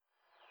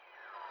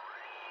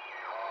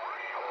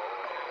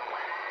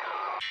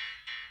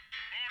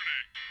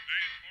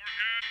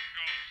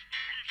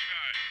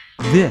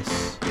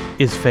This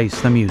is Face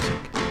the Music,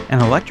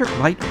 an Electric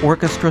Light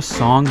Orchestra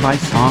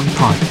song-by-song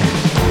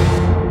podcast.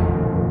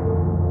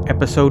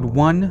 Episode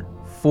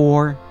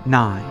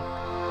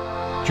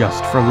 149,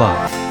 Just for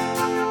Love.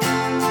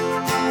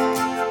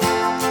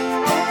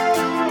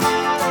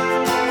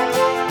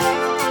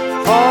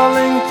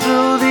 Falling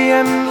through the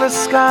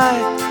endless sky,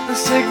 the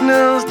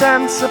signals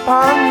dance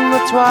upon the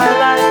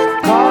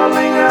twilight,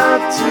 calling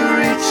out to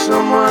reach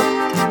someone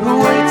who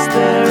waits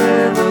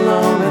there in the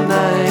lonely night.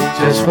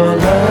 Just for love,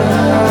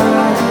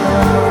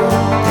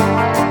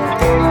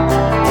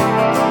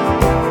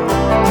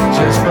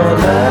 just for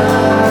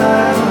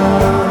love.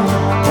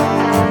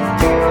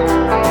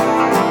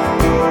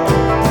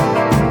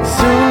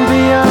 Soon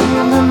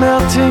beyond the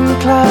melting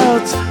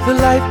clouds, the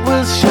light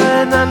will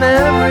shine on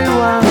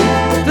everyone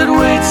that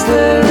waits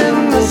there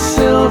in the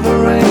silver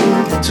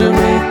rain to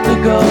meet the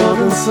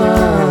golden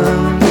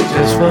sun.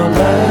 Just for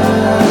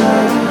love,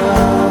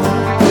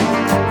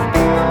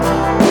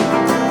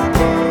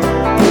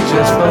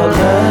 just for love,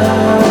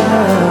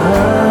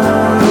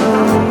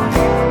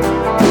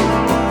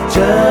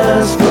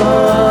 just for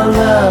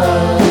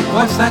love.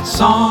 What's that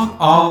song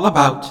all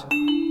about?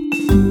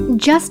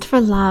 Just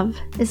for Love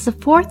is the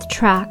fourth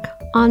track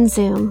on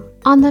Zoom.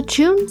 On the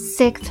June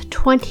 6th,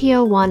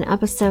 2001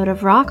 episode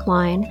of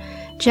Rockline,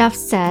 Jeff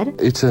said,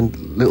 "It's a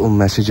little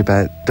message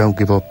about don't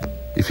give up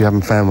if you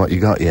haven't found what you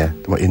got yet,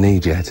 what you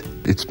need yet.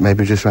 It's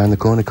maybe just around the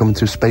corner, coming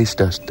through space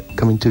dust,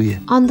 coming to you."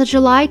 On the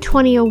July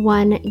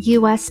 2001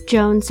 U.S.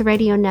 Jones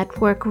Radio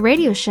Network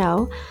radio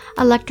show,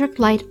 Electric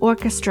Light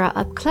Orchestra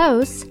Up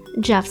Close,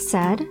 Jeff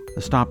said,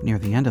 The stop near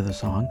the end of the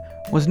song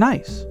was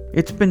nice.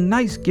 It's been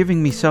nice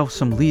giving myself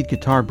some lead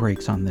guitar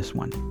breaks on this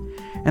one.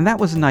 And that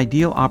was an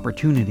ideal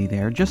opportunity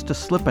there just to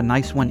slip a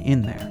nice one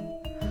in there.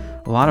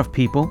 A lot of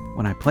people,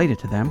 when I played it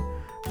to them,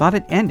 thought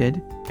it ended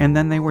and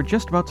then they were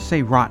just about to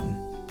say rotten.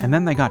 And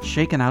then they got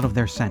shaken out of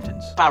their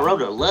sentence. I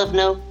wrote a love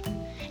note,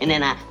 and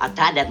then I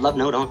tied that love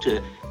note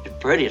onto the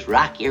prettiest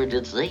rock you ever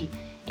did see.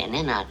 And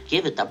then I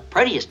give it the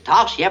prettiest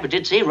toss you ever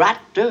did see right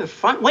to her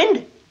front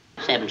window.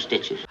 7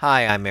 stitches.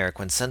 Hi, I'm Eric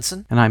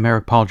Winsenson. And I'm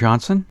Eric Paul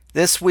Johnson.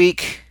 This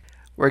week,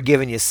 we're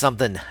giving you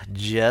something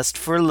just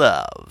for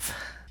love.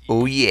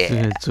 Oh, yeah.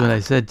 That's what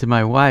I said to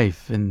my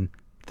wife, and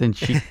then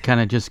she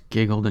kind of just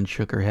giggled and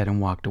shook her head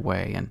and walked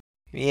away. And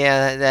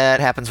yeah,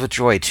 that happens with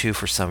Joy, too,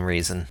 for some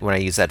reason, when I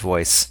use that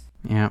voice.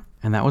 yeah,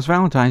 and that was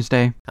Valentine's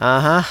Day.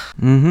 Uh-huh.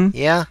 Mm-hmm.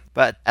 Yeah,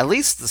 but at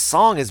least the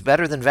song is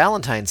better than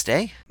Valentine's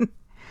Day.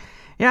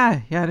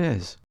 Yeah, it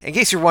is. In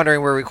case you're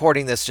wondering, we're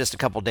recording this just a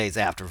couple days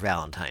after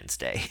Valentine's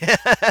Day.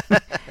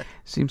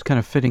 Seems kind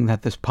of fitting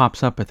that this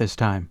pops up at this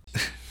time.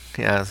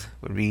 Yeah, it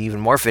would be even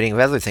more fitting if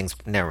other things...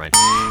 Never mind.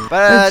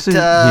 But,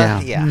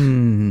 yeah.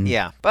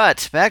 Yeah.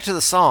 But, back to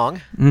the song.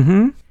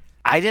 Mm-hmm.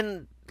 I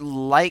didn't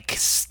like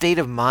State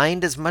of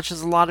Mind as much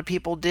as a lot of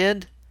people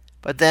did.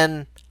 But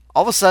then,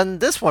 all of a sudden,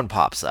 this one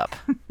pops up.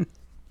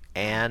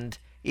 And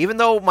even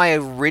though my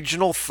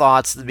original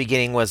thoughts at the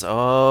beginning was,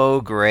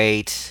 oh,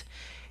 great,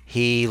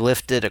 he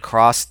lifted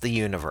across the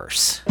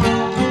universe.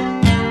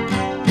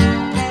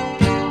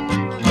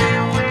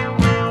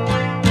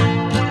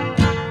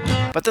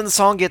 But then the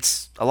song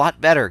gets a lot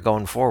better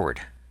going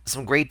forward.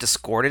 Some great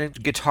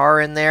discordant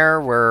guitar in there,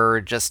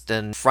 where just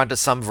in front of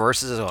some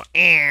verses, it'll go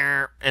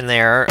in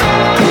there.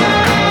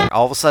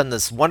 All of a sudden,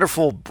 this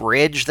wonderful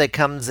bridge that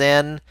comes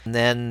in, and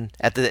then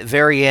at the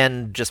very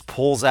end, just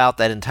pulls out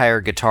that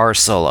entire guitar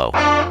solo.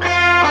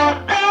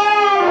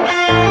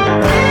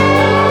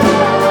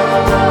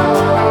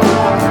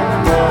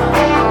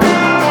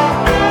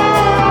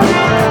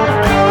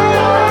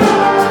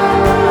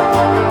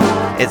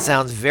 It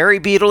sounds very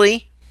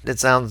Beatle-y. It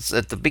sounds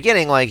at the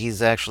beginning like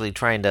he's actually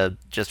trying to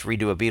just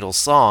redo a Beatles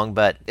song,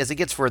 but as it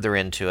gets further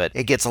into it,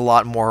 it gets a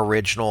lot more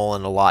original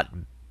and a lot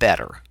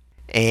better.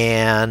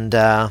 And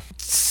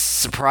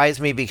surprised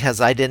me because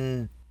I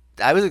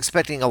was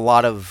expecting a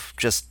lot of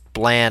just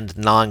bland,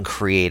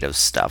 non-creative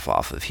stuff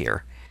off of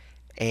here.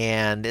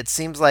 And it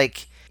seems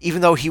like even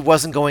though he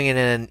wasn't going in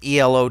an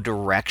ELO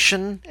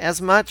direction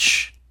as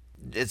much,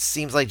 it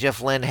seems like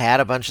Jeff Lynne had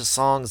a bunch of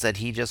songs that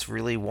he just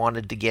really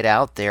wanted to get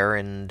out there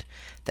and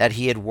that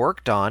he had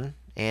worked on,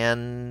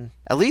 and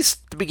at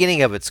least the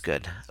beginning of it's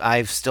good.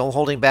 I'm still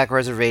holding back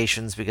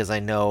reservations because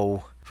I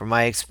know from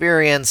my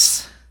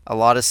experience, a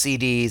lot of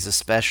CDs,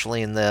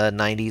 especially in the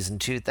 90s and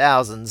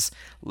 2000s,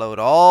 load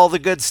all the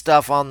good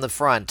stuff on the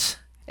front,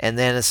 and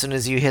then as soon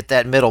as you hit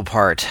that middle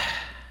part,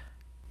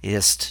 you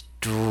just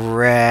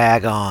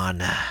drag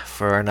on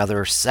for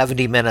another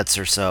 70 minutes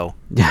or so.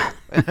 Yeah.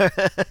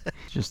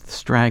 Just the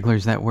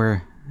stragglers that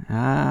were,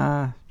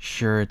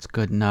 sure, it's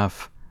good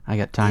enough. I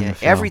got time to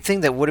fill.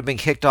 Everything that would have been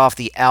kicked off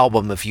the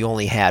album if you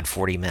only had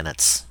 40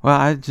 minutes.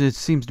 Well, it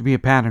seems to be a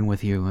pattern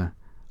with you.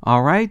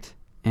 All right?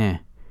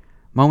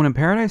 Moment in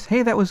Paradise?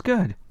 Hey, that was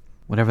good.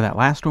 Whatever that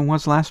last one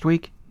was last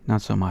week?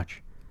 Not so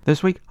much.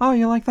 This week? Oh,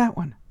 you like that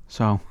one.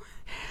 So,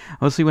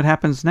 we'll see what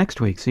happens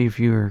next week. See if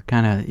you're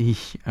kind of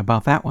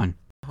about that one.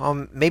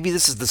 Maybe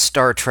this is the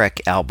Star Trek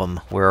album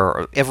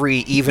where every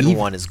even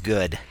one is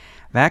good.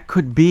 That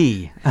could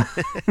be.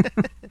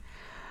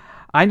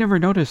 I never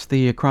noticed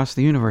the Across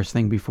the Universe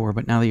thing before,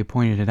 but now that you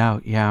pointed it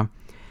out, yeah.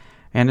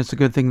 And it's a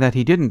good thing that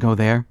he didn't go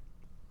there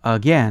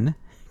again,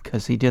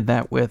 because he did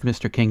that with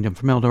Mr. Kingdom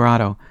from El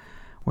Dorado,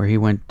 where he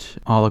went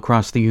all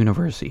across the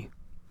universe,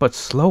 but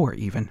slower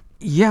even.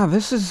 Yeah,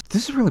 this is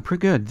really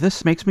pretty good.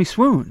 This makes me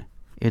swoon.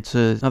 It's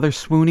another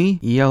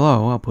swoony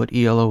ELO. I'll put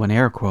ELO in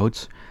air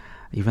quotes,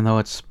 even though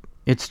it's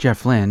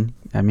Jeff Lynne.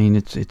 I mean,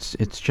 it's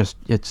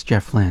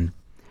Jeff Lynne.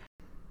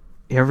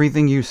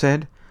 Everything you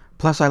said.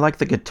 Plus, I like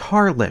the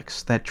guitar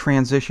licks that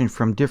transition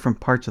from different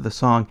parts of the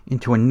song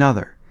into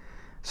another.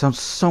 Sounds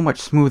so much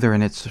smoother,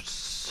 and it's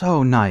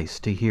so nice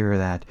to hear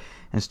that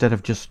instead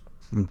of just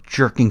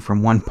jerking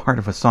from one part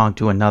of a song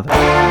to another.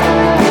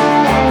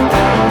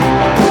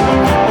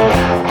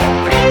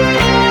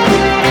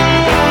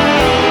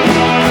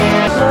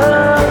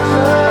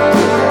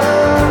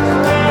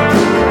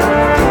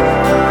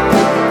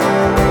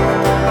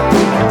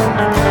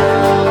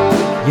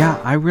 Yeah,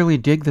 I really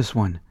dig this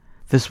one.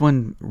 This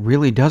one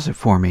really does it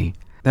for me.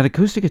 That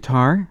acoustic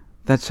guitar,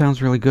 that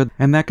sounds really good.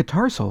 And that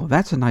guitar solo,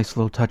 that's a nice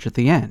little touch at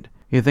the end.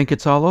 You think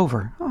it's all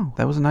over. Oh,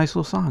 that was a nice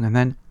little song. And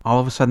then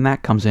all of a sudden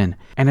that comes in.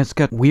 And it's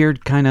got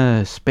weird kind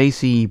of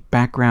spacey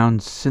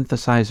background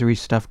synthesizer-y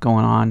stuff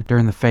going on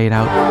during the fade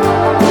out.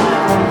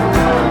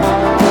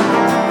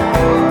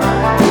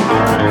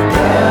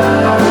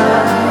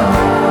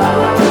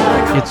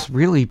 It's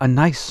really a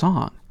nice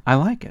song. I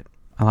like it.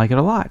 I like it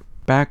a lot.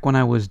 Back when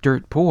I was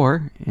dirt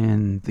poor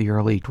in the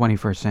early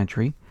 21st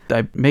century,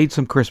 I made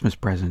some Christmas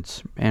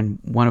presents, and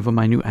one of them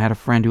I knew I had a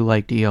friend who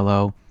liked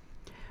ELO,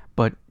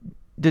 but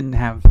didn't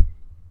have...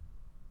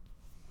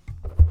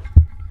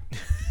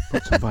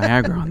 Put some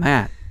Viagra on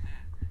that.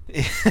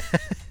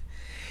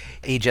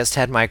 He just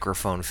had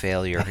microphone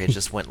failure. It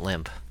just went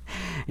limp.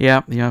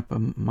 Yep,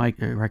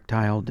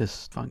 erectile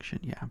dysfunction,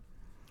 yeah.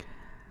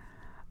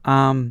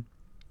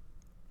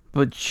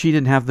 But she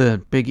didn't have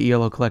the big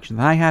ELO collection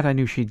that I had. I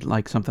knew she'd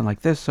like something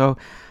like this, so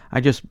I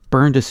just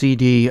burned a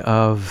CD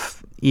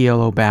of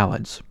ELO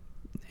ballads,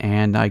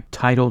 and I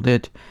titled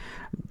it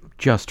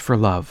Just for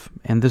Love,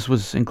 and this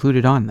was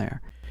included on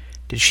there.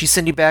 Did she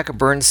send you back a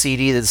burned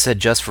CD that said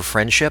Just for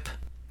Friendship?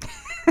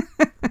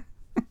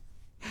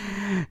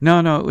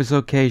 No, it was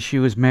okay. She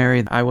was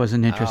married. I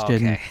wasn't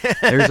interested. Okay.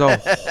 There's a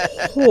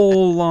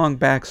whole long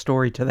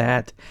backstory to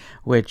that,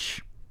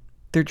 which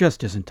there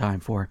just isn't time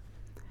for.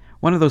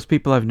 One of those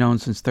people I've known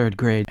since 3rd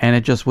grade, and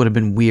it just would have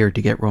been weird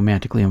to get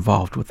romantically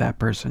involved with that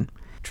person.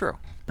 True.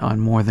 On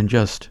more than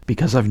just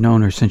because I've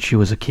known her since she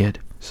was a kid.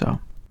 So,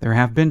 there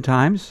have been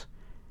times,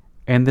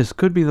 and this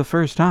could be the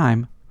first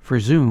time, for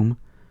Zoom,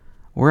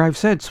 where I've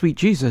said, Sweet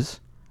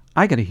Jesus,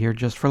 I gotta hear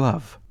Just for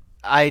Love.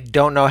 I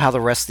don't know how the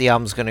rest of the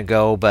album's going to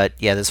go, but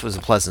yeah, this was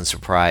a pleasant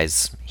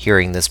surprise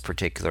hearing this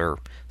particular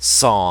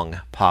song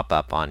pop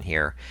up on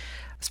here.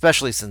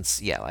 Especially since,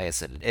 yeah, like I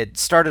said, it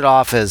started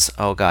off as,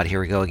 oh god,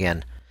 here we go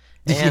again.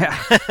 And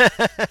Yeah.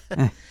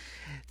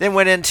 then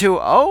went into,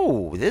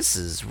 oh, this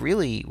is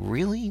really,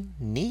 really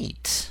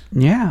neat.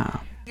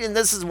 Yeah. And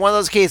this is one of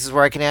those cases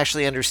where I can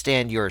actually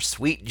understand your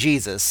Sweet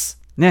Jesus.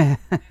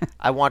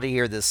 I want to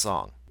hear this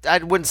song. I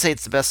wouldn't say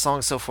it's the best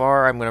song so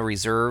far. I'm going to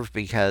reserve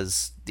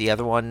because the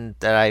other one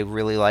that I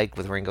really like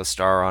with Ringo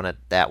Starr on it,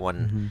 that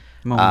one,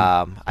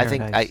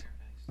 Moment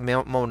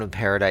of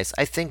Paradise.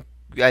 I think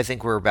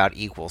we're about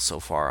equal so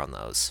far on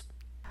those.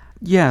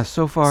 Yeah,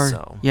 so far,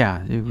 So.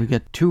 yeah, we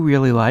get 2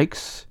 really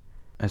likes.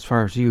 As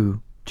far as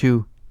you,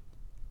 2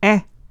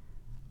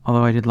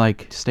 Although I did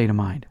like State of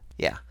Mind.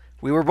 Yeah.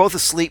 We were both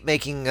asleep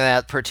making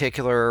that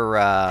particular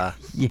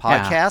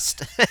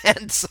podcast,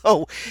 and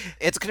so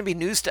it's going to be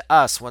news to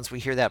us once we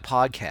hear that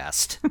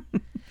podcast,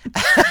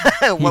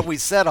 what we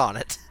said on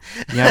it.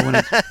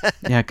 Yeah,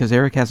 because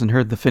Eric hasn't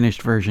heard the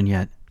finished version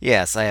yet.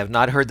 Yes, I have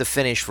not heard the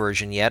Finnish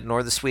version yet,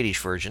 nor the Swedish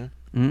version.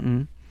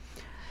 Mm-mm.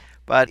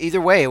 But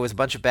either way, it was a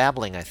bunch of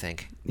babbling, I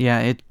think. Yeah,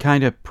 it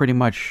kind of pretty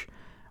much,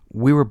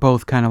 we were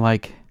both kind of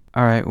like,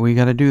 all right, we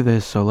got to do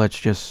this, so let's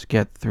just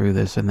get through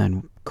this and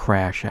then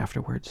crash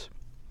afterwards.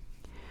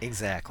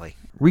 Exactly.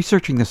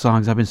 Researching the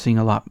songs, I've been seeing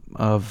a lot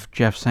of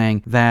Jeff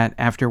saying that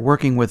after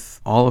working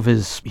with all of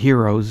his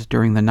heroes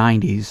during the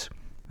 90s,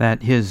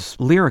 that his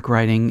lyric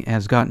writing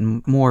has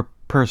gotten more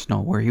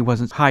personal, where he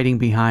wasn't hiding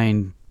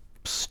behind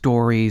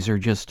stories or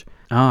just,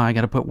 oh, I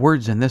got to put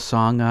words in this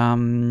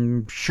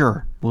song,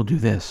 sure, we'll do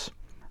this.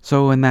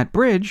 So in that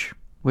bridge,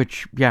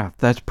 which, yeah,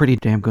 that's pretty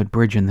damn good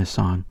bridge in this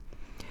song,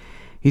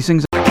 he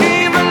sings,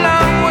 Came a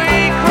long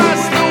way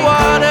across the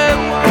water.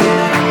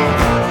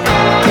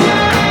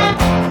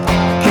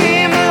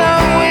 Came a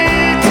long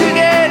way to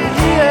get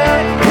here.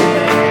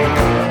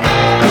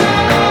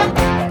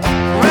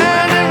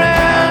 Round and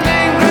round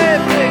in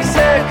great big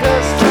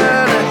circles,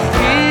 trying to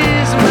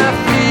freeze my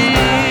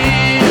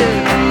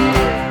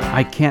feet.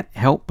 I can't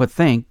help but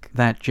think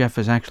that Jeff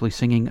is actually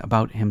singing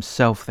about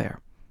himself there.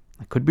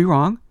 I could be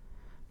wrong.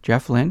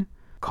 Jeff Lynne,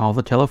 call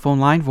the telephone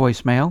line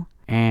voicemail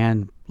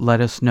and let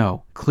us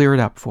know. Clear it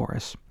up for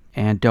us.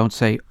 And don't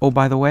say, oh,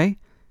 by the way,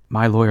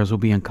 My lawyers will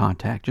be in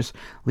contact. Just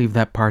leave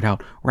that part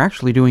out. We're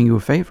actually doing you a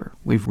favor.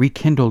 We've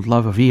rekindled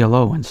love of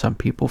ELO in some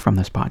people from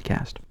this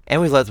podcast.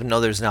 And we let them know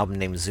there's an album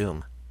named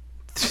Zoom.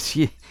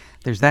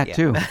 There's that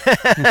too.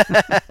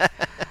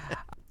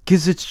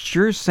 Because it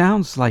sure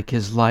sounds like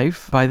his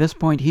life. By this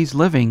point, he's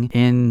living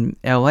in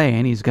L.A.,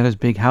 and he's got his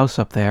big house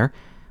up there,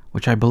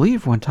 which I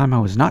believe one time I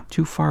was not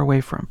too far away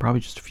from,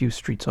 probably just a few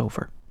streets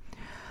over.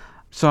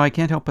 So I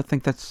can't help but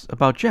think that's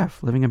about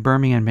Jeff, living in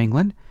Birmingham,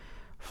 England,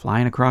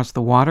 flying across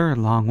the water a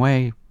long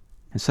way,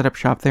 and set up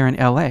shop there in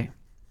L.A.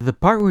 The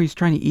part where he's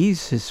trying to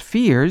ease his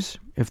fears,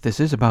 if this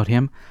is about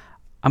him,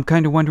 I'm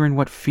kind of wondering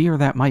what fear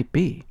that might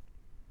be.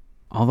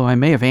 Although I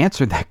may have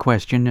answered that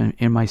question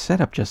in my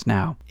setup just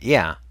now.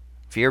 Yeah,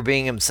 fear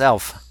being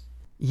himself.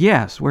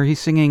 Yes, where he's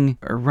singing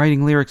or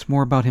writing lyrics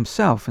more about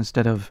himself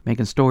instead of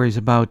making stories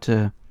about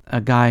a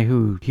guy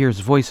who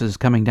hears voices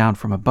coming down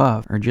from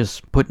above, or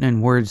just putting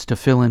in words to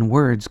fill in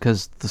words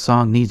because the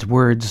song needs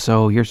words,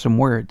 so here's some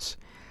words.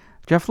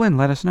 Jeff Lynne,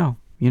 let us know.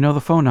 You know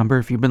the phone number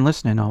if you've been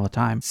listening all the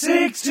time.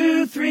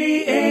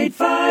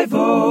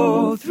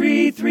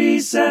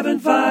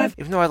 623-850-3375.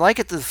 Even though I like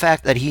it the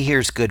fact that he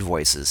hears good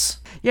voices.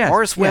 Yes,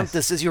 Horace Wimp, yes.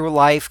 this is your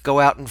life, go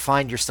out and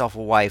find yourself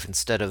a wife,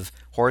 instead of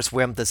Horace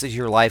Wimp, this is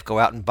your life, go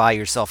out and buy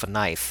yourself a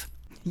knife.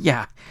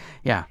 Yeah.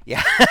 Yeah.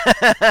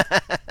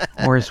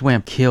 Horace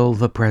Wimp, kill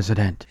the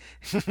president.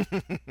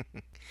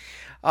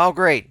 Oh,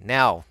 great.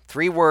 Now,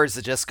 3 words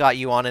that just got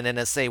you on an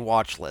NSA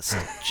watch list,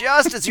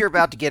 just as you're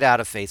about to get out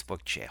of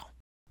Facebook jail.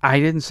 I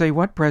didn't say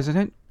what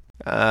president.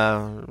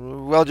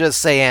 We'll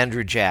just say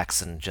Andrew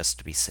Jackson, just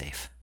to be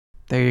safe.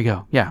 There you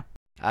go. Yeah.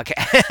 Okay.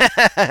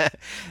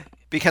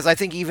 Because I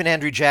think even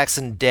Andrew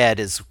Jackson dead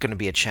is going to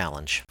be a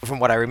challenge, from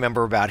what I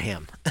remember about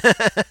him.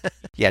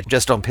 Yeah,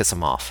 just don't piss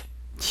him off.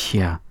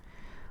 Yeah.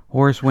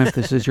 Horace Wimp,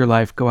 this is your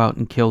life. Go out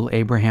and kill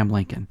Abraham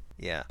Lincoln.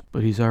 Yeah.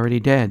 But he's already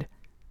dead.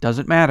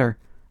 Doesn't matter.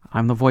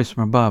 I'm the voice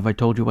from above. I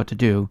told you what to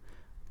do.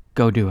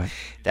 Go do it.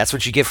 That's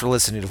what you get for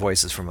listening to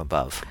voices from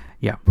above.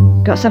 Yeah.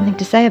 Got something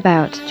to say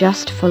about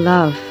Just for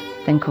Love?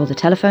 Then call the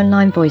telephone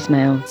line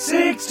voicemail.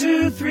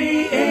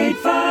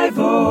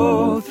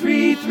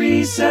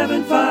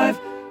 623-850-3375.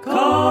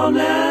 Call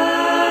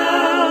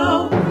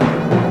now.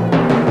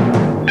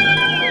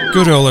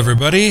 Good all,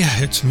 everybody.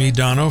 It's me,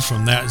 Dono,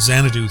 from That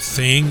Xanadu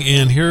Thing,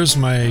 and here's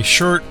my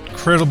short,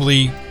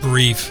 incredibly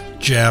brief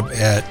jab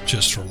at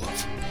Just for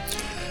Love.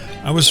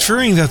 I was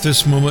fearing that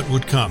this moment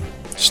would come,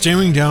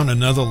 staring down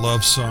another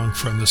love song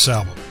from this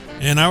album.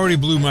 And I already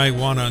blew my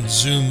wad on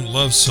Zoom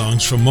love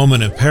songs from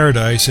Moment in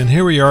Paradise, and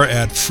here we are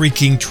at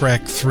freaking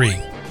track 3.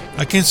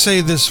 I can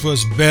say this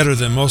was better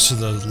than most of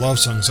the love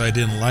songs I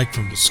didn't like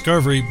from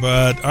Discovery,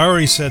 but I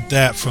already said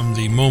that from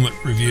the Moment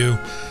review,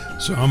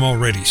 so I'm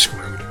already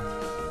screwed.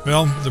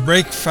 Well, the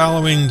break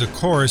following the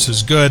chorus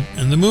is good,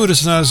 and the mood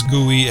is not as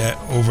gooey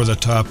over the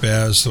top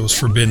as those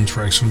forbidden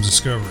tracks from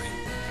Discovery.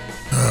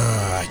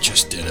 I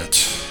just did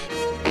it.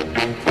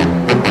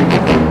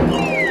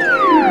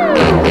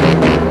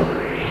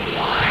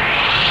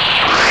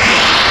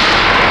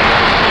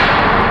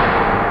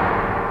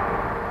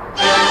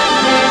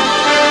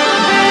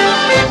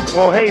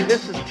 Well, hey,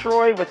 this is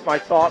Troy with my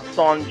thoughts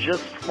on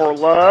Just for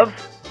Love.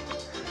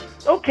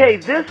 Okay,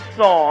 this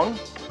song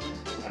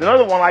is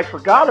another one I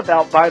forgot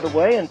about, by the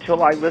way,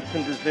 until I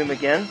listened to Zoom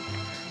again.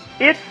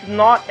 It's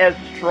not as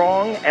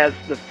strong as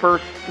the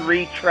first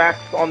 3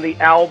 tracks on the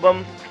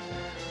album,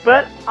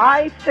 but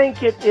I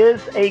think it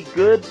is a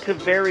good to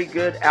very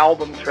good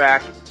album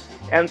track,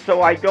 and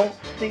so I don't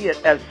see it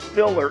as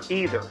filler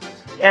either.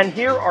 And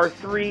here are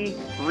 3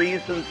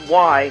 reasons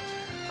why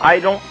I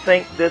don't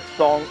think this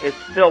song is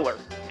filler.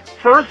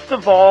 First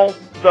of all,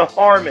 the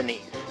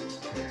harmonies.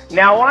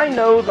 Now, I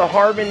know the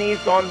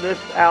harmonies on this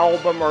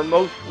album are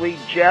mostly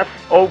Jeff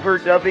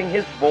overdubbing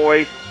his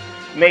voice,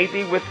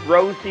 maybe with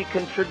Rosie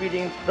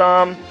contributing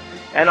some,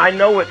 and I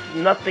know it's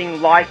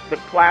nothing like the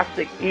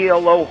classic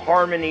ELO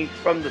harmonies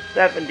from the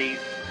 70s,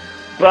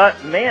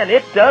 but man,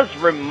 it does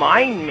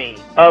remind me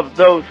of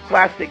those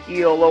classic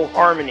ELO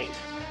harmonies.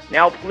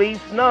 Now,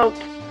 please note,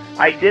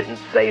 I didn't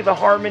say the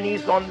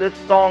harmonies on this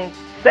song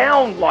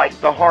sound like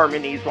the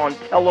harmonies on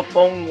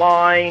Telephone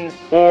Line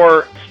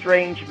or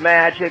Strange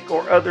Magic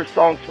or other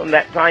songs from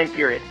that time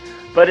period,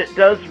 but it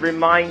does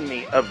remind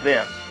me of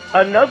them.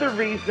 Another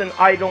reason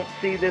I don't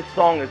see this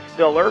song as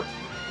filler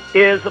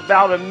is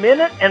about 1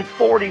 minute and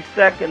 40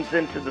 seconds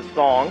into the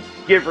song,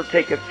 give or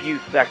take a few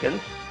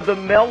seconds, the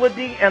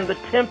melody and the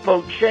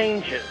tempo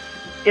changes.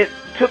 It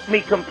took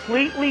me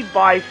completely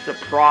by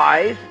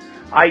surprise.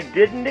 I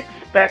didn't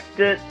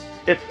expect it.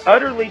 It's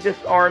utterly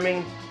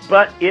disarming,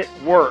 but it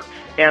works,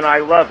 and I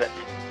love it.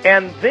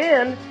 And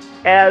then,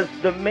 as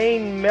the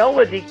main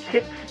melody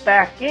kicks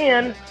back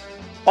in,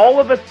 all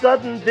of a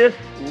sudden this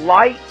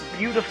light,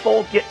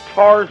 beautiful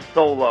guitar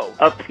solo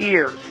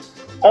appears,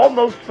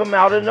 almost from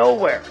out of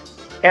nowhere.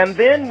 And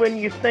then when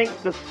you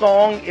think the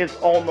song is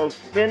almost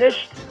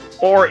finished,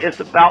 or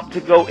is about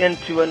to go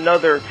into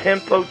another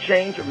tempo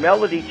change or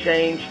melody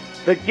change,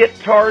 the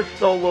guitar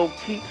solo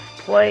keeps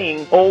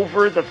playing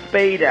over the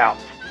fade out.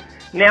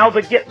 Now,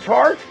 the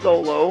guitar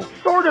solo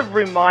sort of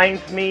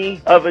reminds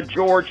me of a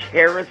George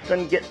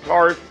Harrison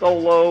guitar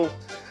solo.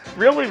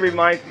 Really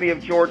reminds me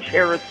of George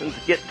Harrison's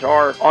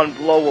guitar on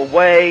Blow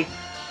Away,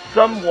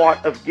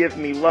 somewhat of Give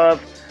Me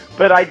Love,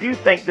 but I do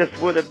think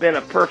this would have been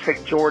a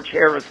perfect George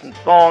Harrison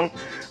song.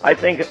 I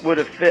think it would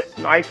have fit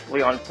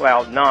nicely on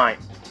Cloud 9.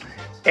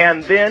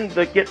 And then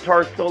the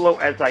guitar solo,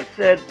 as I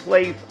said,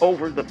 plays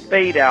over the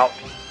fade out,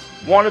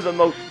 one of the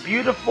most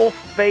beautiful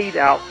fade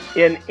outs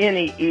in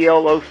any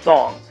ELO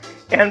song.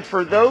 And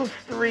for those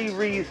three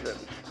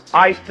reasons,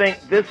 I think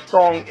this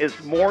song is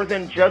more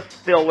than just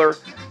filler,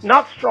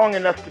 not strong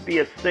enough to be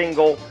a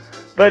single,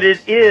 but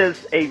it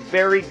is a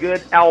very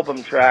good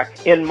album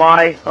track, in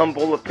my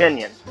humble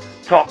opinion.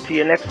 Talk to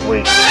you next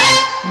week.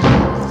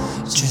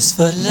 Just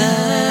for love.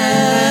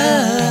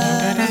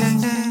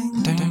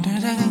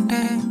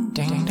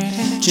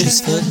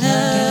 Just for love.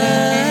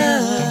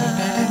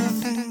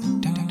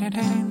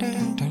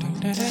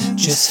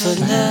 Just for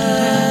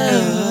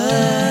love.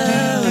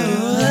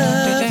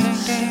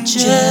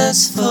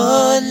 Just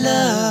for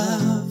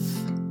love.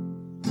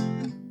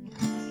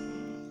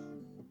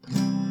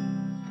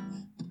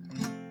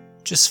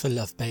 Just for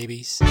love,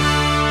 babies.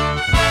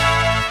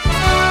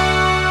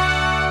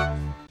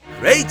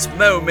 Great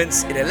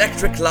moments in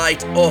Electric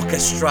Light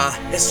Orchestra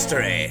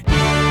history.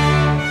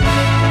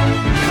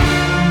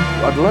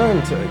 I've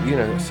learned,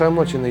 so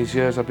much in these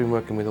years I've been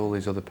working with all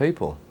these other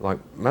people, like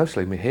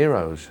mostly my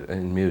heroes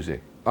in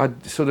music. I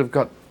sort of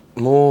got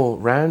more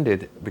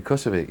rounded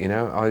because of it,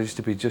 I used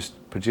to be just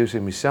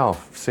producing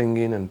myself,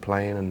 singing and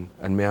playing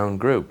and my own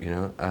group,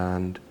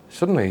 and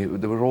suddenly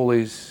there were all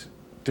these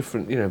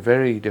different,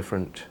 very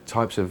different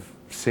types of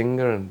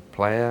singer and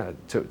player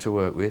to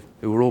work with,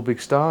 who were all big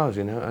stars,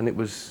 and it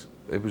was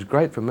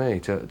great for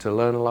me to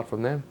learn a lot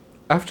from them.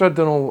 After I'd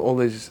done all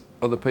these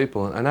other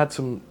people and had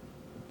some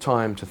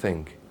time to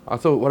think, I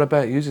thought, what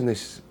about using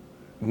this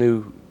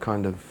new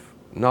kind of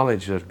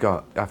knowledge that I've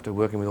got after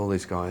working with all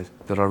these guys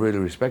that I really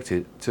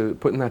respected, to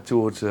putting that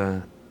towards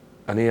an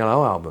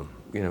ELO album,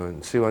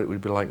 and see what it would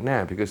be like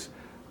now, because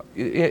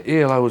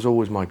ELO was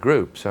always my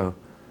group, so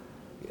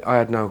I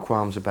had no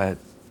qualms about,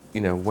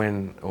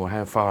 when or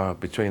how far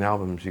between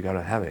albums you got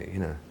to have it,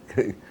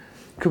 It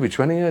could be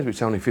 20 years, but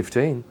it's only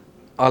 15.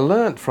 I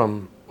learnt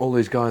from all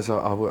these guys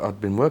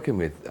I'd been working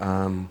with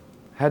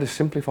how to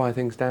simplify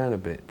things down a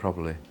bit,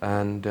 probably,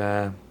 and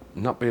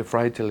not be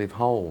afraid to leave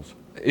holes.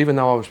 Even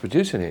though I was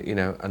producing it,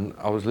 and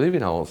I was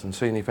leaving holes and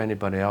seeing if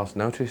anybody else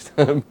noticed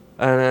them.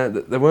 And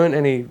there weren't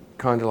any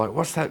kind of like,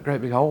 what's that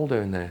great big hole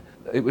doing there?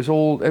 It was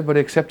all, everybody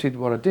accepted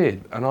what I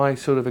did, and I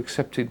sort of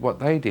accepted what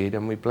they did,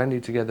 and we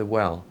blended together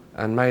well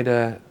and made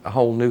a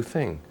whole new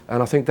thing.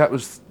 And I think that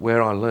was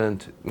where I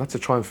learned not to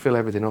try and fill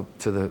everything up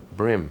to the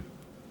brim,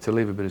 to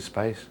leave a bit of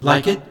space.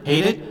 Like it?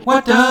 Hate it?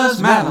 What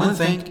does Madeline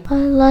think? I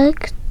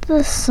liked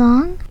the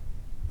song.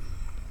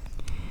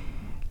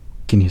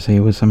 Can you say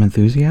it with some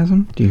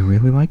enthusiasm? Do you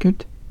really like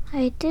it?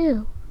 I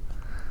do.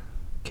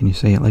 Can you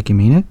say it like you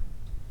mean it?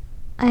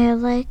 I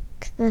like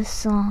the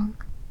song.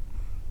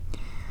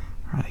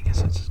 Alright, I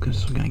guess that's as good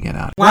as we're gonna get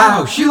out.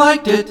 Wow, she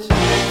liked it!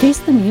 Face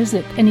the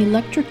Music, an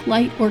Electric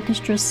Light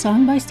Orchestra's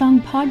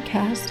song-by-song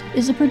podcast,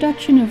 is a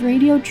production of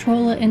Radio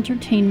Trolla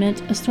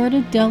Entertainment,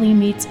 Assorted Deli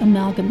Meats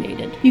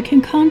Amalgamated. You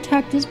can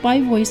contact us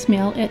by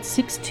voicemail at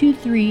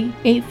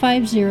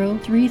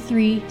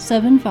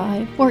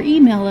 623-850-3375 or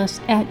email us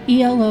at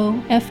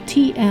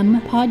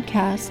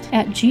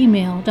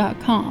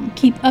eloftmpodcast@gmail.com.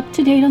 Keep up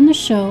to date on the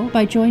show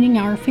by joining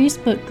our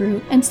Facebook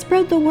group and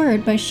spread the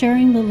word by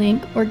sharing the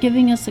link or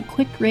giving us a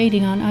quick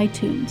rating on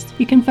iTunes.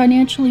 You can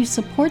financially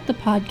support the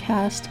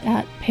podcast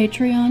at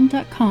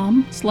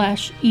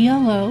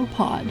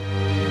patreon.com/ELOpod.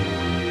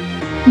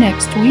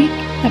 Next week,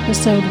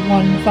 episode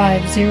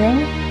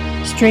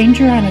 150,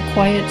 Stranger on a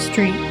Quiet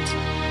Street.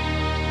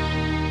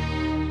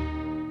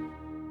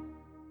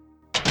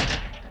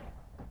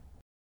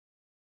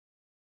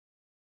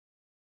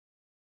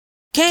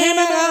 Came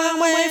a long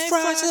way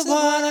across the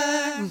water.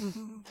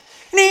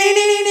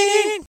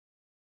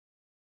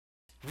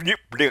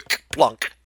 Plunk.